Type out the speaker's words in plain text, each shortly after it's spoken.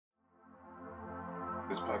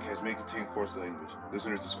This podcast may contain coarse language.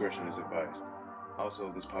 Listener's discretion is advised.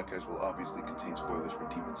 Also, this podcast will obviously contain spoilers for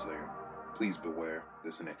Demon Slayer. Please beware,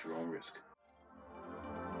 listen at your own risk.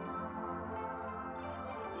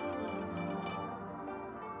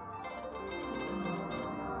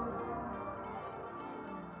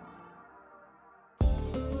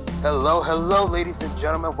 Hello, ladies and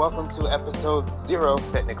gentlemen. Welcome to episode 0,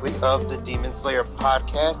 technically, of the Demon Slayer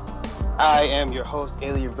podcast. I am your host,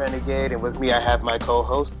 Alien Renegade, and with me I have my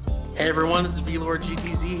co-host. Hey everyone, it's V-Lord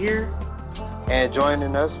GTZ here. And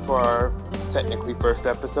joining us for our technically first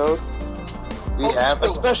episode, we have a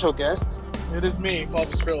special guest. It is me, Paul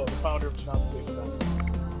Pastrilla, the founder of Channel Faith.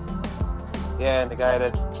 Yeah, and the guy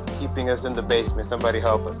that's keeping us in the basement. Somebody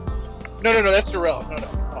help us. No, that's Darrell. No,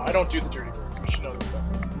 I don't do the dirty work. You should know this better.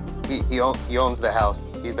 He owns the house.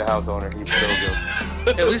 He's the house owner. He's still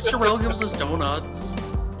good. At least Darrell gives us donuts.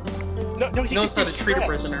 No, he knows how to treat a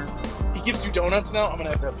prisoner. He gives you donuts now? I'm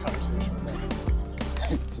going to have a conversation with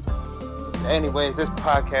him. Anyways, this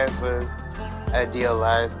podcast was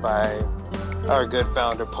idealized by our good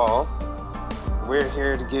founder, Paul. We're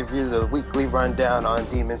here to give you the weekly rundown on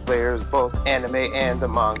Demon Slayers, both anime and the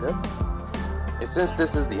manga. And since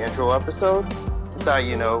this is the intro episode, I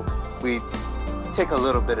thought, we'd take a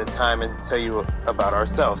little bit of time and tell you about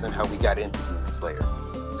ourselves and how we got into Demon Slayer.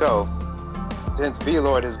 So, since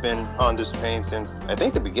V-Lord has been on this train since, I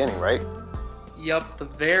think, the beginning, right? Yup, the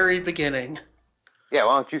very beginning. Yeah,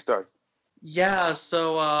 why don't you start? Yeah,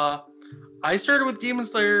 so, I started with Demon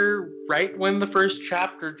Slayer right when the first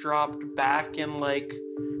chapter dropped back in,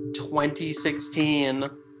 2016.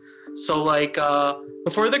 So,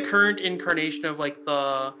 before the current incarnation of,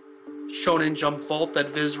 the Shonen Jump Vault that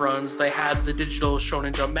Viz runs, they had the digital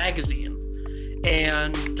Shonen Jump magazine.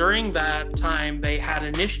 And during that time, they had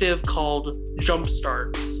an initiative called Jump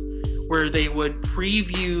Starts, where they would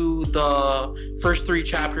preview the first 3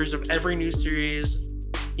 chapters of every new series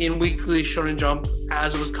in Weekly Shonen Jump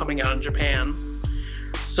as it was coming out in Japan.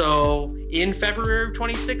 So in February of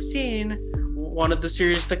 2016, one of the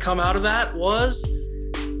series to come out of that was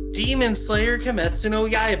Demon Slayer Kimetsu no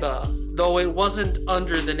Yaiba. Though it wasn't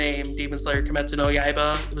under the name Demon Slayer Kimetsu no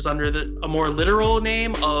Yaiba, it was under a more literal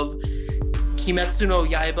name of Kimetsu no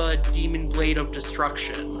Yaiba Demon Blade of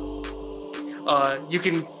Destruction. You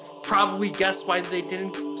can probably guess why they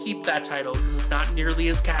didn't keep that title, because it's not nearly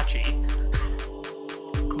as catchy.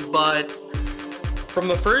 But from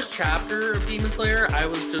the first chapter of Demon Slayer, I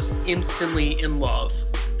was just instantly in love.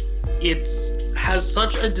 It has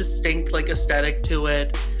such a distinct aesthetic to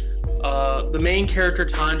it. The main character,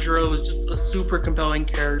 Tanjiro, is just a super compelling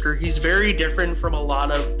character. He's very different from a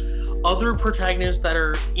lot of other protagonists that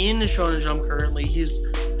are in Shonen Jump currently. He's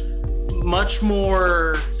much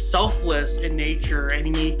more selfless in nature, and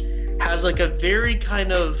he has a very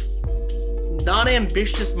kind of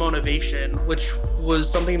non-ambitious motivation, which was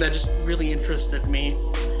something that just really interested me.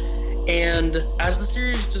 And as the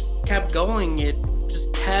series just kept going, it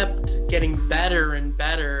just kept getting better and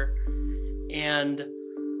better, and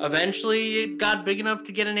eventually it got big enough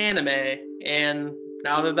to get an anime, and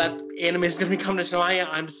now that anime is going to be coming to Toei,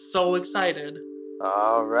 I'm so excited.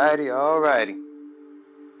 Alrighty.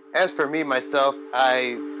 As for me, myself,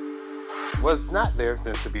 I was not there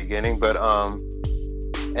since the beginning, but,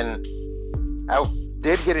 and I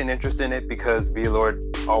did get an interest in it because V-Lord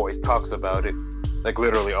always talks about it.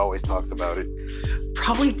 Literally always talks about it.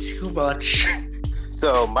 Probably too much.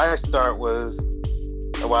 So my start was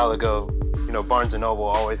a while ago. Barnes & Noble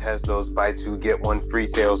always has those buy 2, get 1 free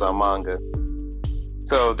sales on manga.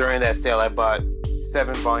 So during that sale, I bought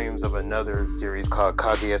 7 volumes of another series called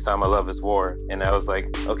Kaguya-sama Love is War. And I was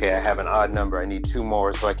like, okay, I have an odd number. I need 2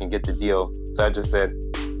 more so I can get the deal. So I just said,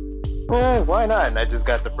 why not? And I just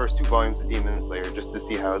got the first 2 volumes of Demon Slayer just to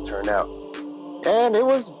see how it turned out. And it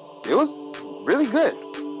was really good.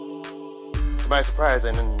 To my surprise,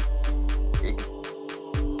 and then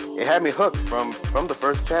it had me hooked from the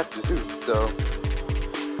first chapter too. So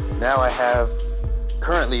now I have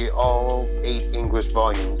currently all 8 English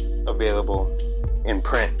volumes available in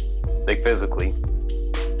print, physically.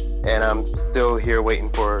 And I'm still here waiting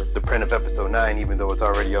for the print of episode 9, even though it's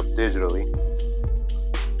already up digitally.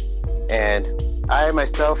 And I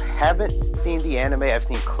myself haven't seen the anime. I've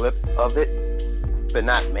seen clips of it, but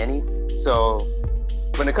not many. So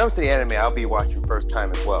when it comes to the anime, I'll be watching first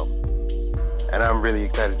time as well. And I'm really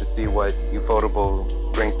excited to see what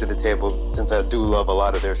Ufotable brings to the table, since I do love a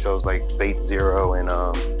lot of their shows like Fate Zero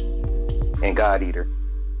and God Eater.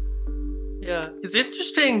 Yeah, it's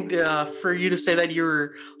interesting for you to say that you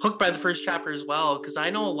were hooked by the first chapter as well, because I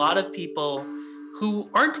know a lot of people who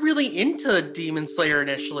aren't really into Demon Slayer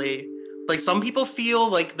initially. Like, some people feel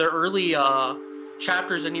like the early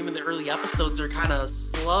chapters and even the early episodes are kind of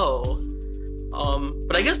slow.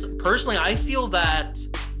 But I guess personally, I feel that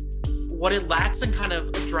what it lacks in kind of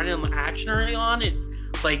adrenaline action early on, it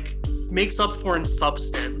like makes up for in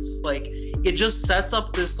substance. Like it just sets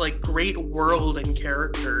up this like great world and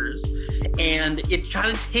characters, and it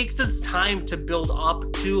kind of takes its time to build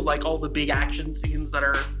up to like all the big action scenes that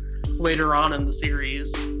are later on in the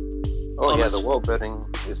series. Oh yeah, the world building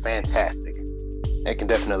is fantastic. I can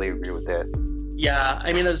definitely agree with that. Yeah,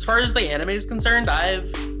 I mean, as far as the anime is concerned, I've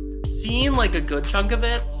seen like a good chunk of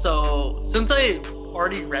it. So since I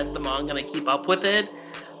already read the manga and I keep up with it,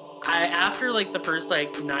 after like the first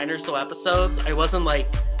like 9 or so episodes, I wasn't like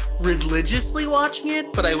religiously watching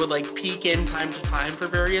it, but I would like peek in time to time for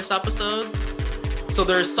various episodes. So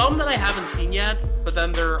there's some that I haven't seen yet, but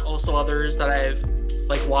then there are also others that I've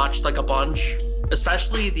like watched like a bunch,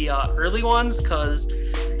 especially the early ones, because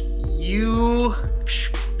you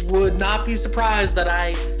would not be surprised that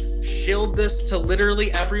I shilled this to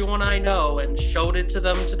literally everyone I know and showed it to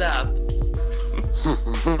them to death.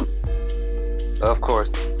 Of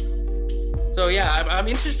course. So yeah, I'm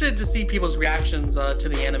interested to see people's reactions to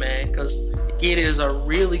the anime, because it is a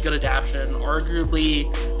really good adaptation, arguably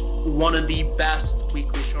one of the best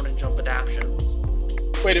weekly Shonen Jump adaptations.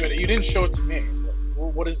 Wait a minute, you didn't show it to me.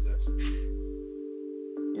 What is this?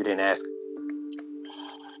 You didn't ask.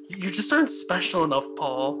 You just aren't special enough,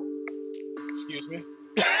 Paul. Excuse me?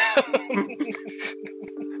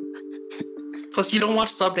 Plus, you don't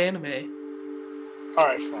watch subbed anime.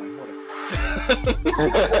 Alright, fine, whatever.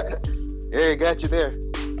 Yeah, got you there.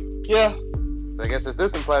 Yeah. So I guess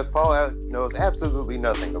this implies Paul knows absolutely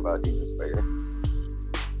nothing about Demon Slayer.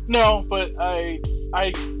 No, but I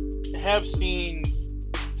have seen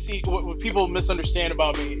what people misunderstand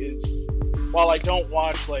about me is, while I don't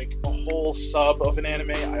watch like a whole sub of an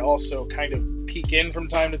anime, I also kind of peek in from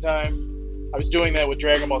time to time. I was doing that with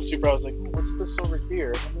Dragon Ball Super. I was like, what's this over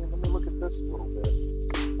here? Let me look at this a little bit.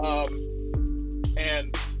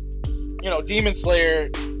 And you know, Demon Slayer,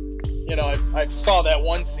 you know, I saw that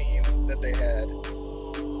one scene that they had.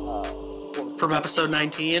 From episode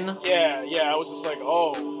 19? Yeah, I was just like,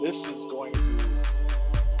 oh, this is going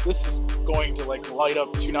to like light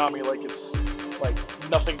up Toonami like it's like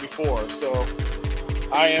nothing before. So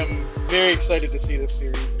I am very excited to see this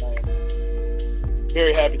series, and I am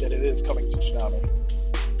very happy that it is coming to Toonami.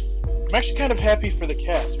 I'm actually kind of happy for the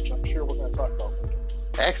cast, which I'm sure we're going to talk about later.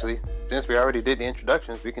 Actually, since we already did the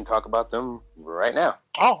introductions, we can talk about them right now.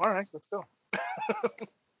 Oh, all right, let's go.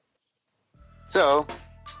 So,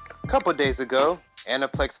 a couple days ago,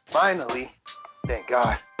 Aniplex finally, thank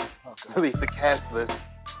God, released the cast list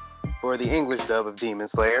for the English dub of Demon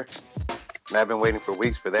Slayer. And I've been waiting for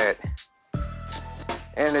weeks for that.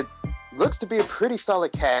 And it looks to be a pretty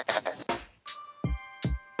solid cast.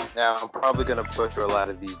 Now, I'm probably going to butcher a lot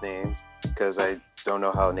of these names because I don't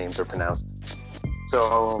know how names are pronounced.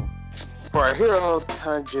 So, for our hero,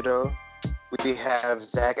 Tanjiro, we have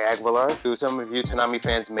Zach Aguilar, who some of you Toonami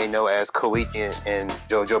fans may know as Koichi in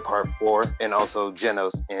JoJo Part 4, and also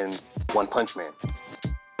Genos in One Punch Man.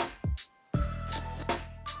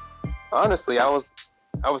 Honestly, I was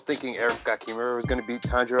thinking Eric Scott Kimura was going to beat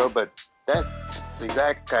Tanjiro, but the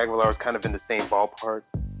Zach Aguilar was kind of in the same ballpark.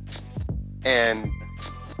 And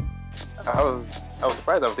I was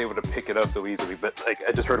surprised I was able to pick it up so easily, but like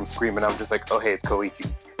I just heard him scream and I'm just like, oh hey, it's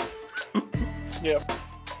Koichi. Yeah.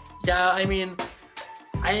 Yeah, I mean,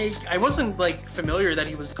 I wasn't like familiar that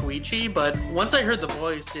he was Koichi, but once I heard the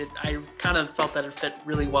voice, I kind of felt that it fit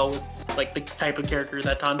really well with like the type of character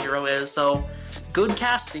that Tanjiro is. So, good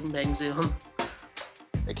casting, Bang Zoom.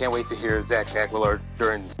 I can't wait to hear Zach Aguilar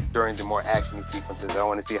during the more actiony sequences. I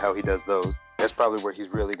want to see how he does those. That's probably where he's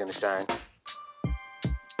really going to shine.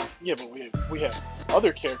 Yeah, but we have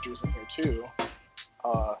other characters in here too.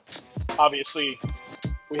 Obviously,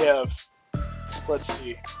 we have, let's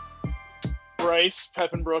see, Bryce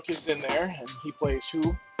Peppenbrook is in there, and he plays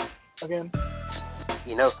who again?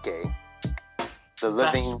 Inosuke, the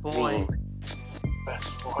living boy.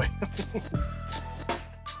 Best boy.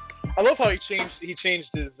 I love how he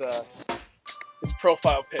changed his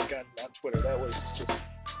profile pic on Twitter. That was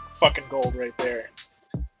just fucking gold right there.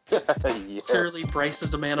 Yes. Clearly, Bryce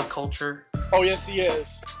is a man of culture. Oh, yes, he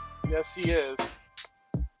is. Yes, he is.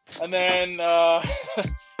 And then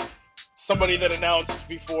somebody that announced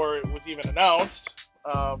before it was even announced,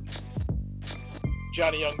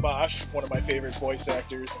 Johnny Young Bosch, one of my favorite voice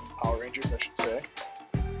actors in Power Rangers, I should say.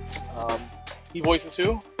 He voices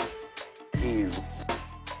who? You.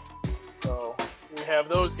 So we have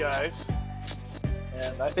those guys,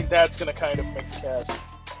 and I think that's going to kind of make the cast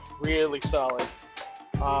really solid.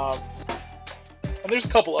 And there's a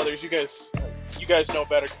couple others. You guys, you guys know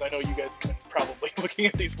better because I know you guys have been probably looking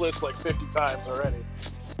at these lists like 50 times already.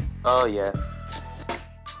 Oh yeah.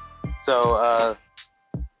 So,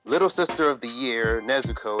 Little Sister of the Year,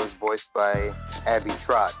 Nezuko, is voiced by Abby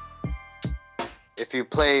Trott. If you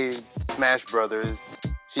play Smash Brothers,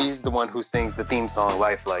 she's the one who sings the theme song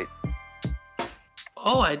Lifelight.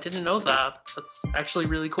 Oh, I didn't know that. That's actually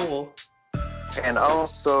really cool. And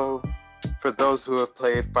also, for those who have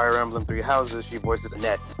played Fire Emblem Three Houses, she voices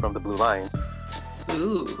Annette from the Blue Lions.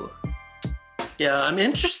 Ooh. Yeah, I'm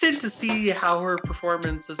interested to see how her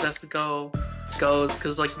performance as Nezuko goes,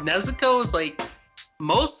 because like Nezuko is like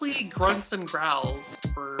mostly grunts and growls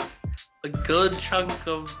for a good chunk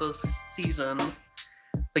of the season.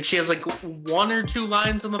 Like she has like 1 or 2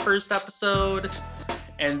 lines in the first episode,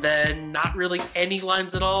 and then not really any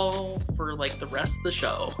lines at all for like the rest of the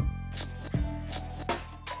show.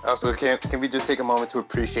 Also, can we just take a moment to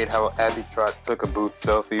appreciate how Abby Trott took a booth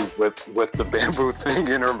selfie with the bamboo thing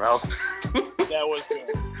in her mouth? That was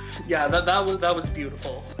good. Yeah, that was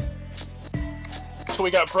beautiful. So we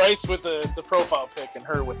got Bryce with the profile pic and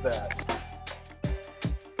her with that.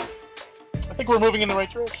 I think we're moving in the right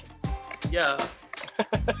direction. Yeah.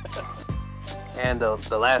 And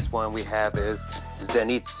the last one we have is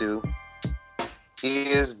Zenitsu. He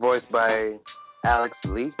is voiced by Alex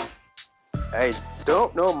Lee. I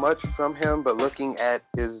don't know much from him, but looking at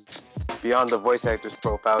his Beyond the Voice Actors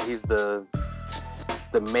profile, he's the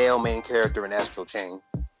male main character in Astral Chain.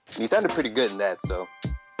 And he sounded pretty good in that, so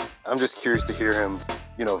I'm just curious to hear him,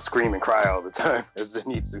 scream and cry all the time as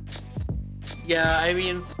Zenitsu. Yeah, I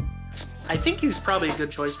mean, I think he's probably a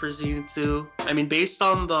good choice for Zenitsu. I mean, based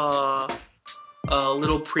on the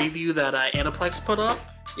little preview that Aniplex put up,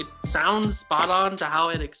 it sounds spot on to how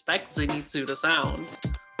I'd expect Zenitsu to sound.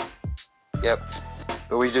 Yep.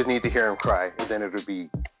 But we just need to hear him cry, and then it would be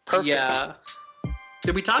perfect. Yeah.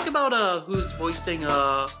 Did we talk about who's voicing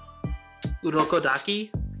Urokodaki?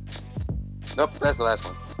 Nope, that's the last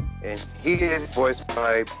one. And he is voiced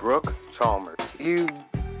by Brooke Chalmers.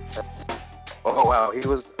 Oh wow, he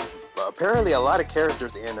was apparently a lot of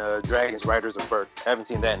characters in Dragons Riders of Berk. I haven't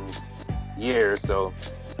seen that in years, so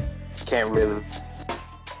can't really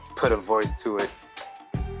put a voice to it.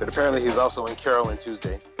 But apparently he's also in Carol and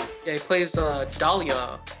Tuesday. Yeah, he plays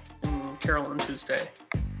Dahlia in Carol and Tuesday.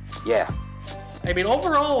 Yeah. I mean,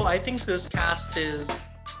 overall, I think this cast is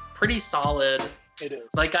pretty solid. It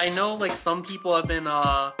is. Like, I know, like, some people have been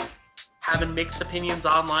having mixed opinions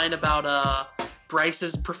online about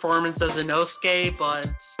Bryce's performance as Inosuke, but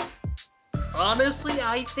honestly,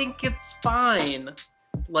 I think it's fine.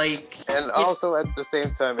 Like, and also at the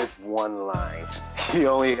same time, it's one line. He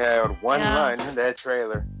only had one line in that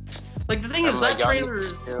trailer. Like, the thing is, that trailer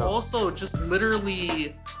is also just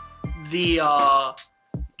literally the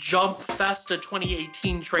Jump Festa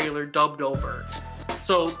 2018 trailer dubbed over.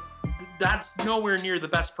 So that's nowhere near the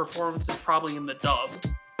best performances probably in the dub.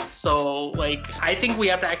 So, like, I think we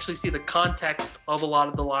have to actually see the context of a lot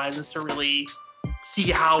of the lines to really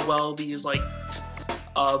see how well these, like,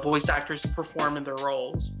 voice actors perform in their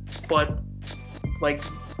roles. But, like,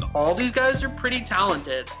 all these guys are pretty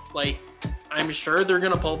talented. Like, I'm sure they're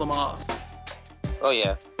gonna pull them off. Oh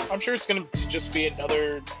yeah. I'm sure it's gonna just be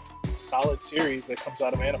another solid series that comes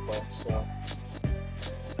out of Aniplex. So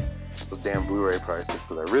those damn Blu-ray prices,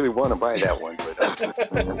 because I really want to buy that one. But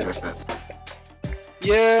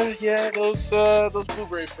yeah, those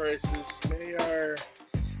Blu-ray prices, they are.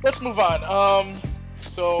 Let's move on.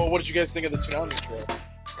 So what did you guys think of the Toonami trailer?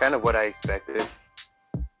 Kind of what I expected.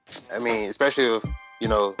 I mean, especially with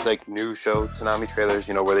like new show Toonami trailers,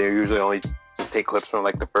 where they usually only just take clips from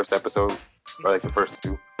like the first episode or like the first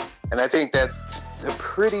 2, and I think that's a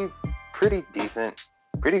pretty decent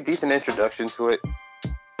introduction to it.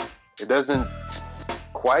 It doesn't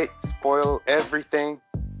quite spoil everything,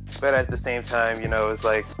 but at the same time, it's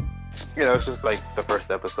like, it's just like the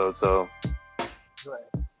first episode, so. Right.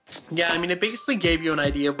 Yeah, I mean, it basically gave you an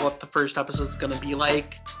idea of what the first episode's gonna be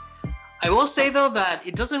like. I will say, though, that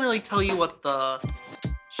it doesn't really tell you what the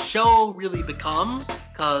show really becomes,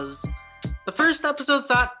 because the first episode's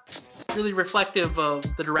not really reflective of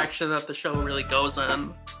the direction that the show really goes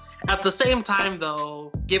in. At the same time,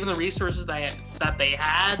 though, given the resources that they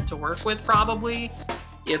had to work with, probably,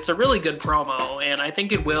 it's a really good promo, and I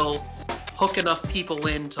think it will hook enough people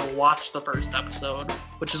in to watch the first episode,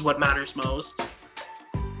 which is what matters most.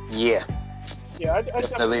 Yeah. Yeah, I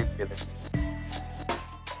definitely.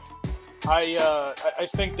 I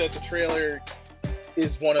think that the trailer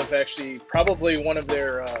is probably one of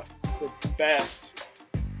their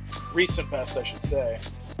recent best, I should say,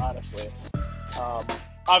 honestly.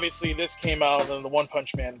 Obviously, this came out, and the One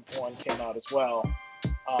Punch Man one came out as well.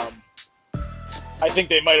 I think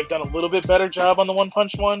they might have done a little bit better job on the One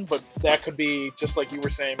Punch one, but that could be, just like you were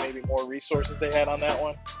saying, maybe more resources they had on that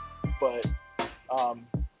one. But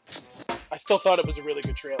I still thought it was a really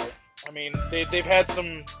good trailer. I mean, they've had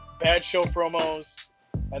some bad show promos,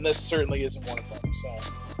 and this certainly isn't one of them. So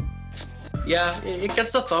yeah, it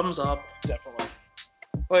gets a thumbs up. Definitely.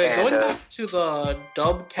 Wait, going back to the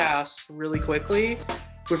dub cast really quickly,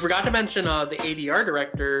 we forgot to mention the ADR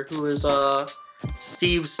director, who is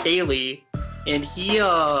Steve Staley, and he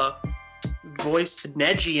voiced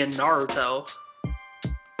Neji in Naruto.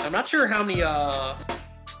 I'm not sure how many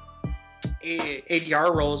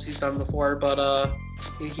ADR roles he's done before, but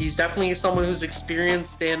he's definitely someone who's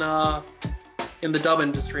experienced in the dub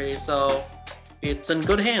industry, so it's in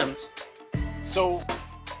good hands. So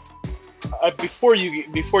before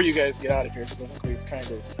you guys get out of here, because I think we've kind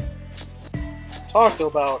of talked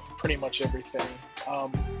about pretty much everything,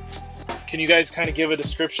 can you guys kind of give a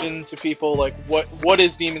description to people, like what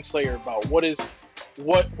is Demon Slayer about?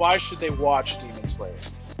 Why should they watch Demon Slayer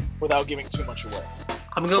without giving too much away?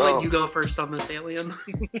 I'm gonna let you go first on this, Alien.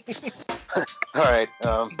 All right.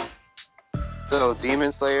 So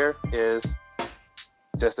Demon Slayer is,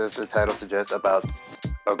 just as the title suggests, about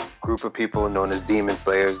a group of people known as Demon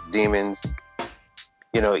Slayers. Demons,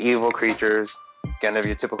 evil creatures, kind of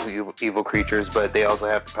your typical evil creatures, but they also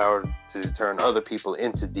have the power to turn other people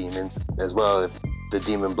into demons as well if the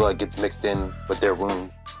demon blood gets mixed in with their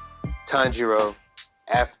wounds. Tanjiro,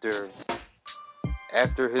 after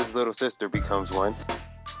his little sister becomes one.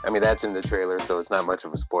 I mean, that's in the trailer, so it's not much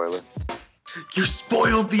of a spoiler. You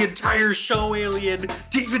spoiled the entire show, Alien!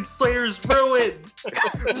 Demon Slayer's ruined!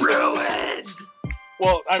 Ruined!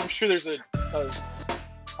 Well, I'm sure there's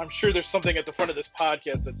something at the front of this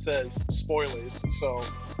podcast that says spoilers, so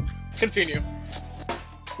continue.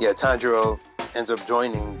 Yeah, Tanjiro ends up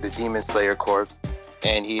joining the Demon Slayer Corps,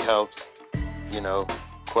 and he helps,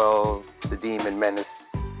 quell the demon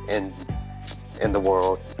menace in the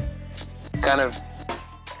world. Kind of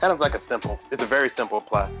like it's a very simple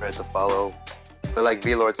plot thread to follow, but like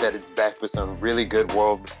V-Lord said, it's backed with some really good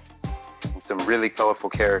world and some really colorful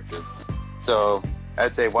characters. So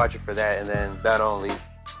I'd say watch it for that, and then not only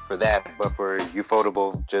for that, but for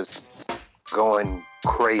Ufotable just going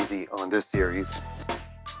crazy on this series.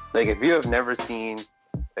 Like, if you have never seen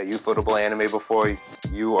a Ufotable anime before,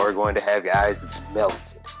 you are going to have your eyes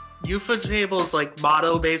melted. Ufotable's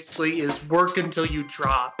motto basically is work until you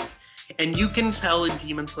drop. And you can tell in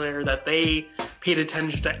Demon Slayer that they paid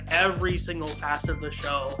attention to every single facet of the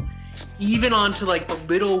show, even onto the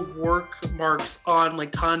little work marks on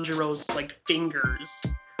Tanjiro's fingers.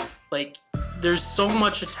 There's so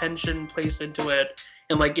much attention placed into it,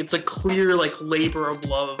 and it's a clear labor of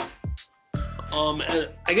love. And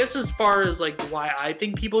I guess as far as why I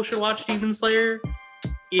think people should watch Demon Slayer,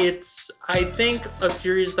 it's, I think, a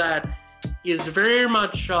series that is very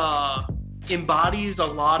much embodies a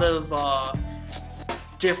lot of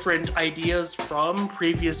different ideas from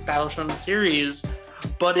previous Battle Shonen series,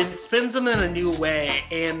 but it spins them in a new way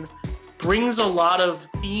and brings a lot of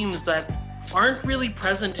themes that aren't really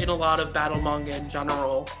present in a lot of battle manga in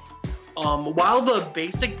general. While the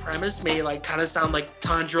basic premise may kind of sound like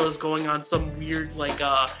Tanjiro's going on some weird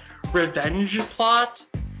revenge plot,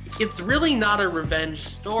 it's really not a revenge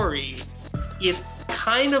story. It's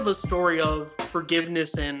kind of a story of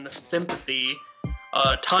forgiveness and sympathy.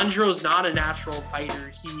 Tanjiro's not a natural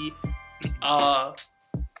fighter. He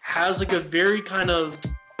has a very kind of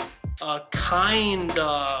kind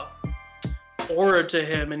aura to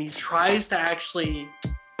him, and he tries to actually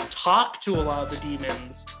talk to a lot of the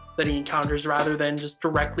demons that he encounters rather than just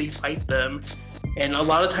directly fight them. And a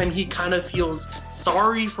lot of time he kind of feels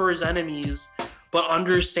sorry for his enemies, but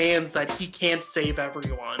understands that he can't save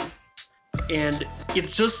everyone. And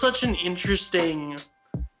it's just such an interesting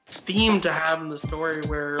theme to have in the story,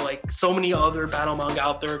 where so many other battle manga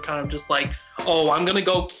out there are kind of just oh, I'm gonna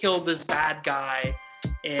go kill this bad guy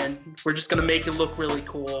and we're just gonna make it look really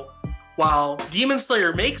cool. While Demon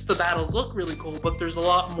Slayer makes the battles look really cool, but there's a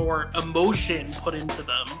lot more emotion put into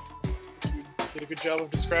them. You did a good job of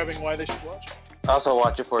describing why they should watch it. Also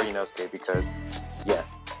watch it for Inosuke because, yeah.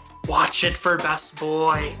 Watch it for Best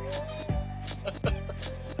Boy.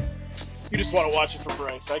 You just want to watch it for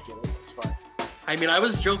Bryce. I get it. It's fine. I mean, I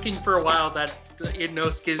was joking for a while that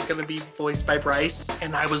Inosuke is going to be voiced by Bryce,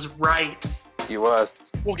 and I was right. He was.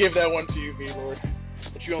 We'll give that one to you, V-Lord.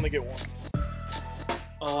 But you only get one.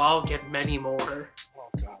 Oh, I'll get many more. Oh,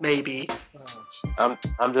 God. Maybe. Oh,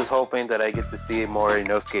 I'm just hoping that I get to see more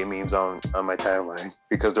Inosuke memes on my timeline,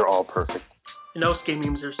 because they're all perfect. Inosuke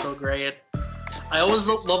memes are so great. I always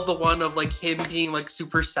love the one of him being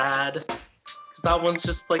super sad, because that one's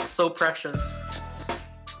just so precious.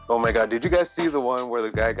 Oh my god, did you guys see the one where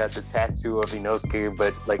the guy got the tattoo of Inosuke,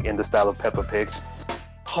 but like in the style of Peppa Pig?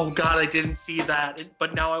 Oh god, I didn't see that,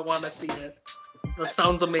 but now I want to see it. That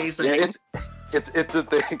sounds amazing. Yeah, it's a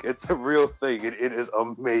thing. It's a real thing. It is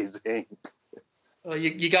amazing.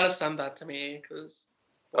 You gotta send that to me, because...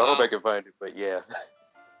 I hope I can find it, but yeah.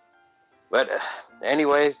 But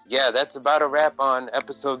anyways, yeah, that's about a wrap on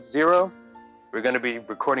episode 0. We're going to be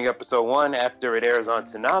recording episode 1 after it airs on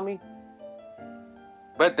Toonami.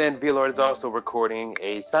 But then V-Lord is also recording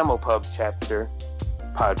a Simulpub chapter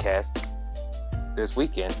podcast this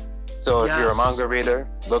weekend. So if you're a manga reader,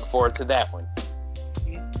 look forward to that one.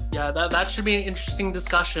 Yeah, that should be an interesting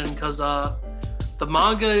discussion, because the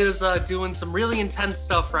manga is doing some really intense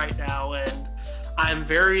stuff right now, and I'm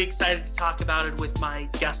very excited to talk about it with my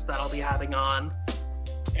guest that I'll be having on.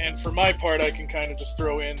 And for my part, I can kind of just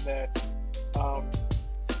throw in that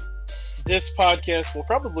this podcast will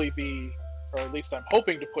probably be, or at least I'm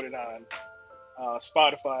hoping to put it on,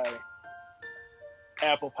 Spotify,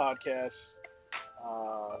 Apple Podcasts,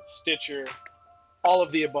 Stitcher, all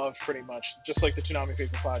of the above pretty much, just like the Toonami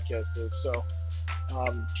Faithful podcast is. So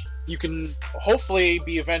you can hopefully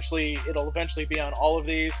it'll eventually be on all of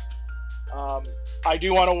these. I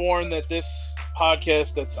do want to warn that this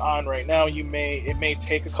podcast that's on right now, it may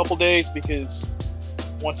take a couple days, because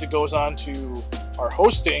once it goes on to our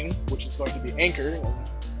hosting, which is going to be Anchor, and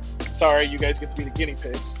sorry, you guys get to be the guinea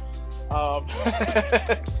pigs.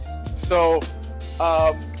 So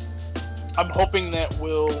I'm hoping that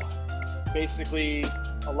will basically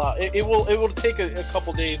allow it will take a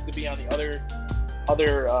couple days to be on the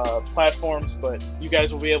other platforms, but you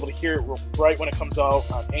guys will be able to hear it right when it comes out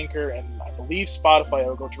on Anchor, and I believe Spotify.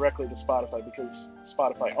 It'll go directly to Spotify because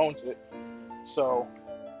Spotify owns it. So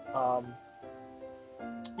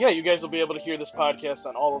yeah, you guys will be able to hear this podcast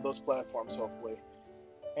on all of those platforms, hopefully.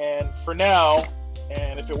 And for now,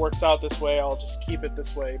 and if it works out this way, I'll just keep it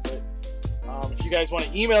this way, but if you guys want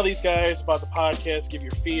to email these guys about the podcast, give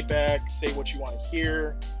your feedback, say what you want to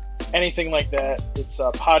hear, anything like that, it's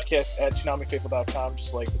podcast@ToonamiFaithful.com,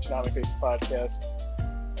 just like the Toonami Faithful podcast.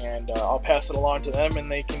 And I'll pass it along to them, and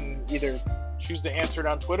they can either choose to answer it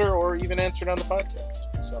on Twitter or even answer it on the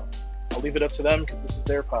podcast. So I'll leave it up to them, because this is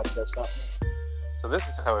their podcast, not me. So this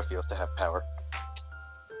is how it feels to have power.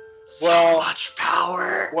 So much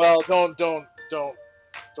power. Well, don't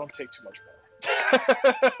take too much power.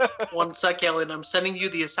 1 sec, Alien. I'm sending you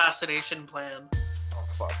the assassination plan. Oh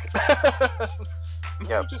fuck.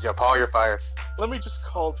 Yeah, Paul, you're fired. Let me just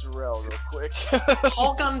call Jarrell real quick.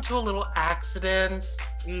 Paul got into a little accident.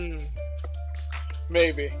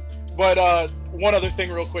 Maybe. But one other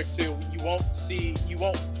thing real quick too. You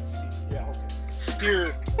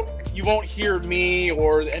won't hear me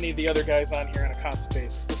or any of the other guys on here on a constant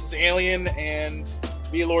basis. This is Alien and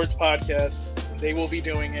V-Lord's podcast. They will be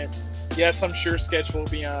doing it. Yes, I'm sure Sketch will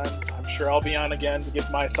be on. I'm sure I'll be on again to give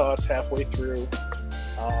my thoughts halfway through.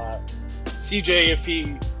 CJ, if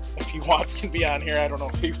he wants, can be on here. I don't know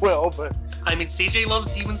if he will, but I mean, CJ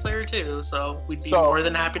loves Demon Slayer too, so we'd be more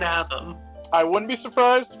than happy to have him. I wouldn't be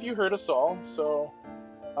surprised if you heard us all. So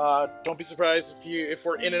don't be surprised if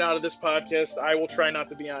we're in and out of this podcast. I will try not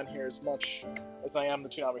to be on here as much as I am the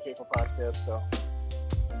Toonami Faithful podcast. So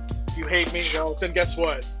if you hate me, well, then guess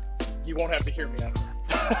what? You won't have to hear me on here.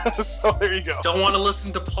 So there you go. Don't want to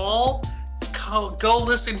listen to Paul? Go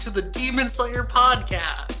listen to the Demon Slayer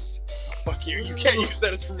podcast. Fuck you. You can't use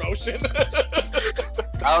that as promotion.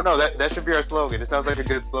 I don't know. That should be our slogan. It sounds like a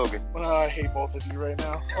good slogan. I hate both of you right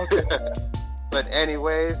now. Okay. But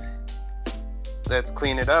anyways, let's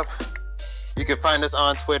clean it up. You can find us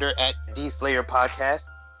on Twitter at DSlayer Podcast.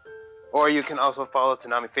 Or you can also follow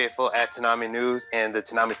Toonami Faithful at Toonami News and the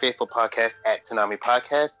Toonami Faithful Podcast at Toonami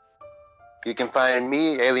Podcast. You can find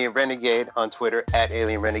me, Alien Renegade, on Twitter at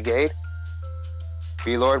Alien Renegade.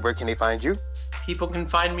 V-Lord, where can they find you? People can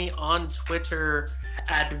find me on Twitter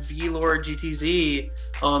at VLordGTZ.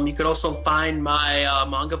 You could also find my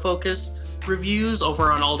manga focus reviews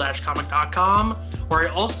over on all-comic.com, where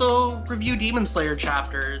I also review Demon Slayer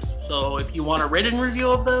chapters. So if you want a written review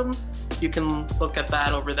of them, you can look at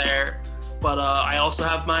that over there. But I also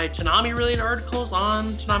have my Toonami-related articles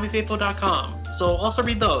on ToonamiFaithful.com. So also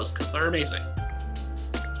read those, because they're amazing.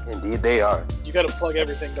 Indeed they are. You gotta plug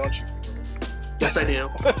everything, don't you? Yes, I do.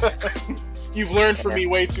 You've learned from me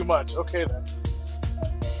way too much. Okay, then.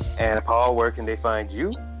 And Paul, where can they find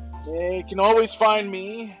you? They can always find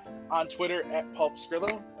me on Twitter at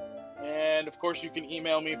PulpSkrillo. And, of course, you can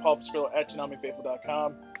email me, pulpskrillo at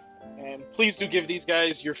ToonamiFaithful.com. And please do give these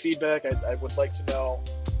guys your feedback. I would like to know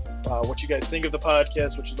what you guys think of the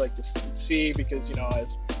podcast, what you'd like to see, because, you know,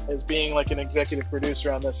 as being like an executive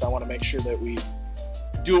producer on this, I want to make sure that we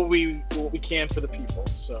do what we can for the people.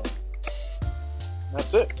 So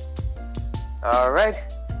that's it. All right.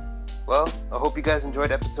 Well, I hope you guys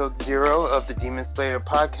enjoyed episode 0 of the Demon Slayer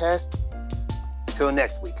podcast. Till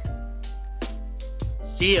next week.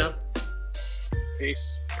 See ya.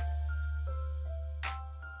 Peace.